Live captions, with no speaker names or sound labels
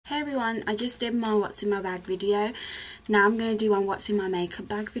Hey everyone, I just did my what's in my bag video. Now I'm going to do one what's in my makeup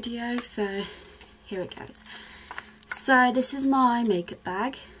bag video, so here it goes. So this is my makeup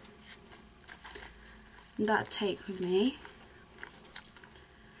bag that I take with me.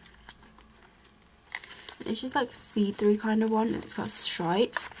 It's just like a see-through kind of one. It's got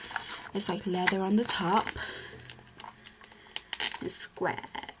stripes. It's like leather on the top. It's square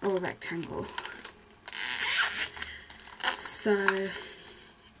or rectangle. So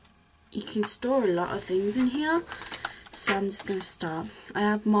you can store a lot of things in here. So I'm just going to start. I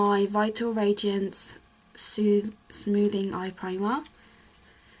have my Vital Radiance Smoothing Eye Primer.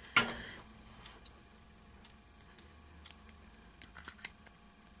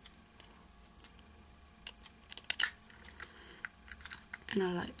 And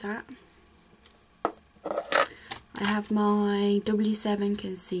I like that. I have my W7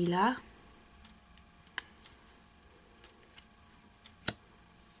 Concealer.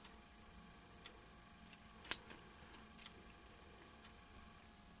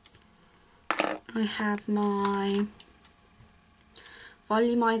 I have my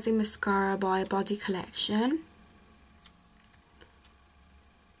Volumizing Mascara by Body Collection.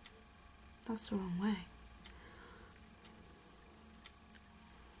 That's the wrong way.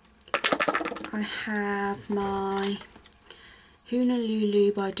 I have my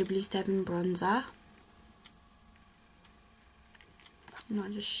Honolulu by W7 Bronzer. And I'll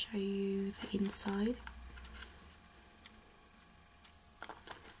just show you the inside.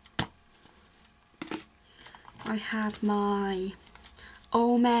 I have my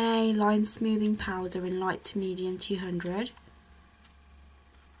Olme Line Smoothing Powder in Light to Medium 200.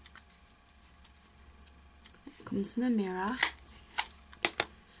 It comes from the mirror.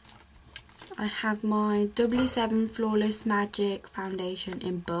 I have my W7 Flawless Magic Foundation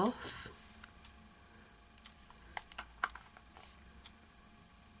in Buff.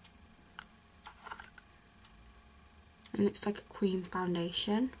 And it's like a cream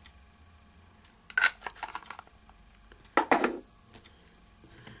foundation.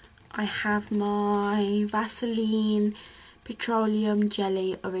 I have my Vaseline Petroleum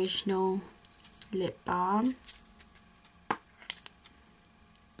Jelly Original Lip Balm.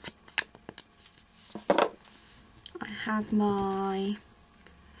 I have my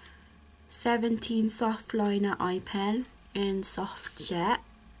 17 Soft Liner Eye Pen in Soft Jet.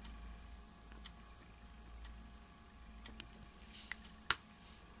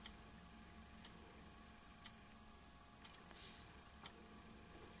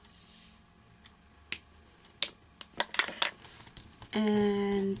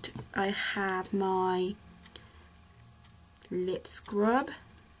 And I have my lip scrub,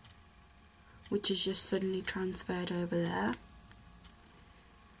 which is just suddenly transferred over there.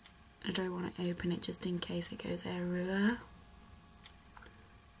 I don't want to open it just in case it goes everywhere.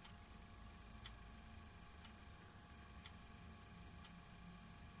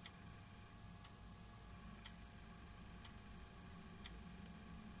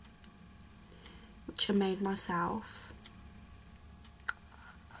 Which I made myself.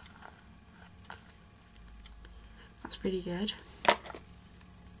 That's really good.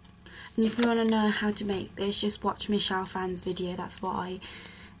 And if you want to know how to make this, just watch Michelle Phan's video. That's what I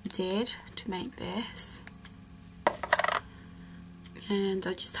did to make this. And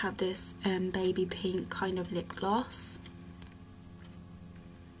I just have this baby pink kind of lip gloss.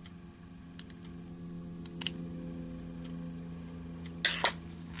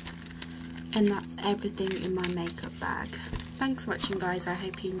 And that's everything in my makeup bag. Thanks for watching, guys. I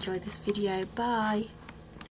hope you enjoyed this video. Bye.